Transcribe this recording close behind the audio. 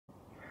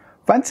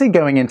Fancy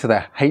going into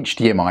the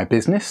HDMI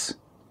business?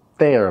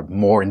 They are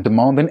more in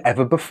demand than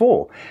ever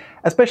before,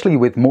 especially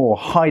with more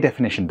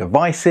high-definition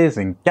devices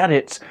and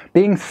gadgets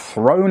being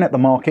thrown at the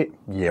market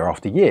year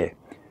after year.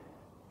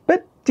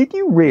 But did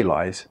you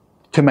realise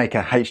to make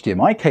a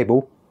HDMI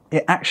cable,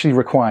 it actually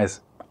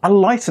requires a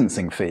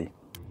licensing fee?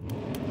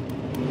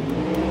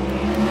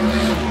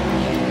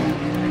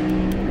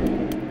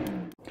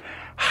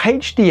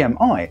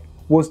 HDMI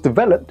was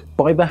developed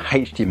by the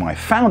HDMI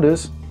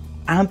founders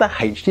and the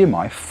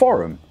HDMI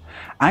forum,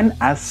 and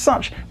as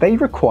such they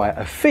require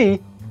a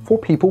fee for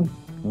people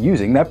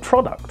using their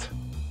product.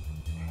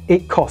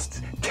 It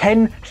costs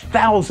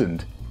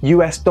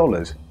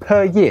 $10,000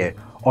 per year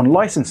on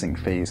licensing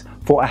fees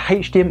for a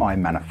HDMI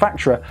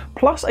manufacturer,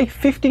 plus a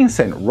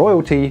 15-cent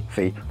royalty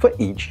fee for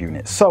each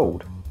unit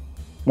sold.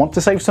 Want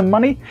to save some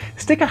money?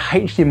 Stick a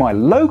HDMI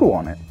logo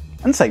on it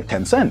and save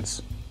 10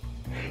 cents.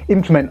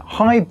 Implement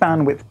high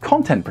bandwidth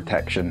content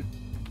protection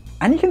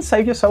and you can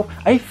save yourself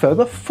a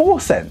further 4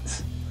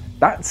 cents.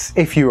 That's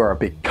if you are a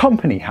big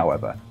company,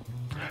 however.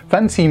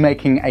 Fancy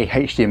making a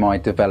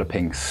HDMI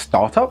developing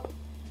startup?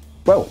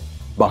 Well,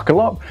 buckle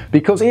up,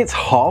 because it's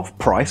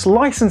half-price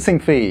licensing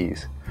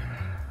fees.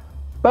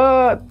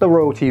 But the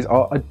royalties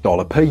are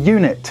 $1 per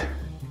unit.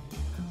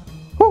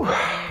 Whew,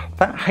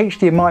 that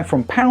HDMI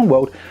from Pound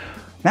World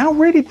now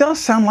really does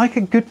sound like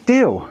a good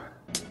deal.